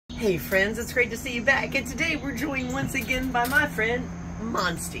Hey friends, it's great to see you back, and today we're joined once again by my friend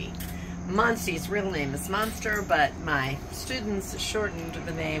Monsty. Monsty's real name is Monster, but my students shortened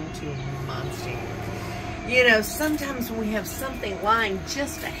the name to Monsty. You know, sometimes when we have something lying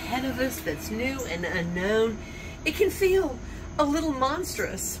just ahead of us that's new and unknown, it can feel a little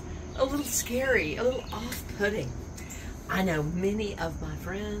monstrous, a little scary, a little off-putting. I know many of my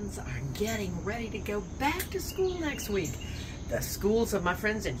friends are getting ready to go back to school next week. The schools of my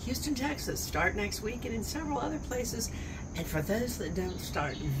friends in Houston, Texas start next week, and in several other places. And for those that don't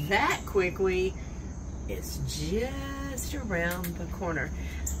start that quickly, it's just around the corner.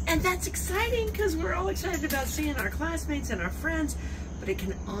 And that's exciting because we're all excited about seeing our classmates and our friends, but it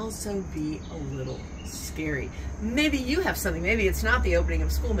can also be a little scary. Maybe you have something, maybe it's not the opening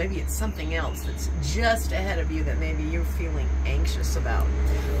of school, maybe it's something else that's just ahead of you that maybe you're feeling anxious about.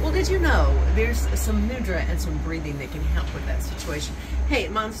 Well, did you know there's some mudra and some breathing that can help with that situation? Hey,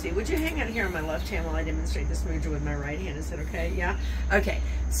 Monsty, would you hang out here on my left hand while I demonstrate this mudra with my right hand? Is that okay? Yeah? Okay,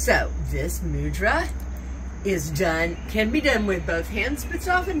 so this mudra can be done with both hands, but it's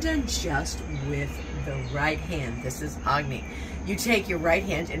often done just with the right hand. This is agni. You take your right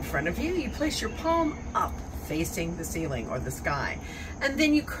hand in front of you, you place your palm up facing the ceiling or the sky, and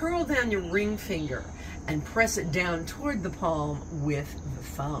then you curl down your ring finger and press it down toward the palm with the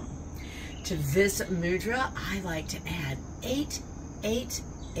thumb. To this mudra, I like to add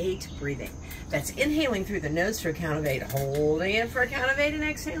 8-8-8 breathing. That's inhaling through the nose to a count of 8, holding it for a count of 8, and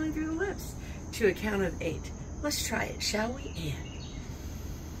exhaling through the lips to a count of 8. Let's try it, shall we? And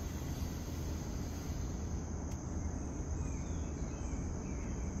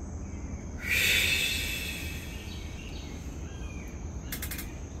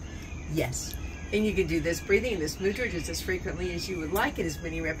yes, and you can do this breathing and this mudra just as frequently as you would like and as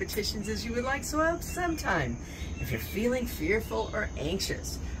many repetitions as you would like. So I hope sometime, if you're feeling fearful or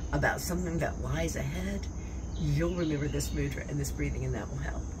anxious about something that lies ahead, you'll remember this mudra and this breathing, and that will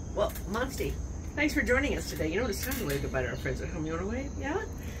help. Well, Monsty, thanks for joining us today. You know what, it's time to wave goodbye to our friends at home. You want to wave? Yeah?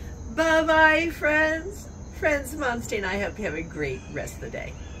 Bye-bye, friends. Friends, Monsty and I hope you have a great rest of the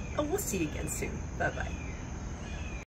day. Oh, we'll see you again soon. Bye-bye.